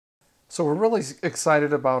So we're really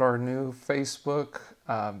excited about our new Facebook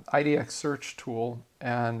IDX search tool,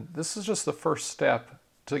 and this is just the first step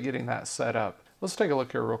to getting that set up. Let's take a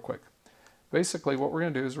look here real quick. Basically what we're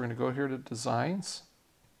going to do is we're going to go here to Designs,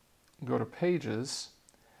 go to Pages.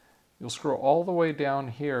 You'll scroll all the way down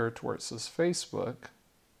here to where it says Facebook.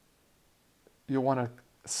 You'll want to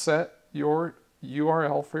set your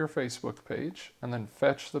URL for your Facebook page and then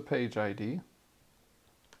fetch the page ID.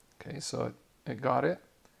 Okay, so it got it.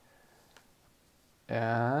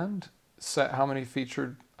 And set how many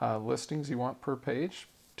featured listings you want per page.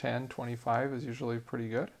 10, 25 is usually pretty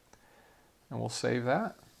good. And we'll save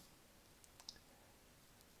that.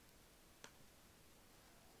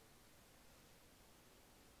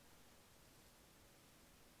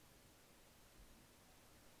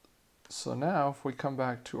 So now if we come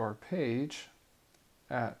back to our page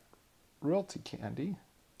at Realty Candy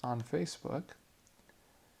on Facebook,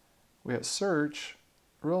 we hit search,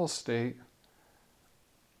 real estate,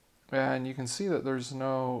 and you can see that there's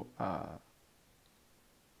no, I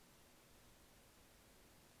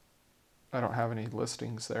don't have any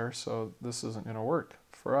listings there, so this isn't going to work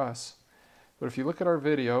for us. But if you look at our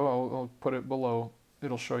video, I'll put it below,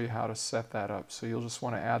 it'll show you how to set that up. So you'll just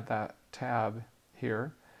want to add that tab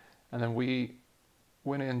here. And then we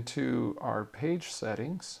went into our page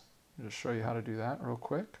settings. I'll just show you how to do that real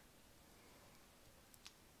quick.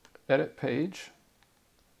 Edit page.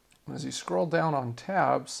 As you scroll down on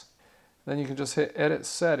tabs, then you can just hit edit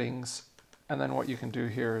settings, and then what you can do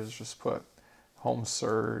here is just put home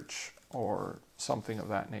search or something of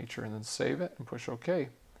that nature, and then save it and push OK.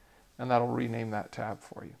 And that'll rename that tab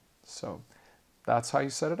for you. So that's how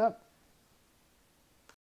you set it up.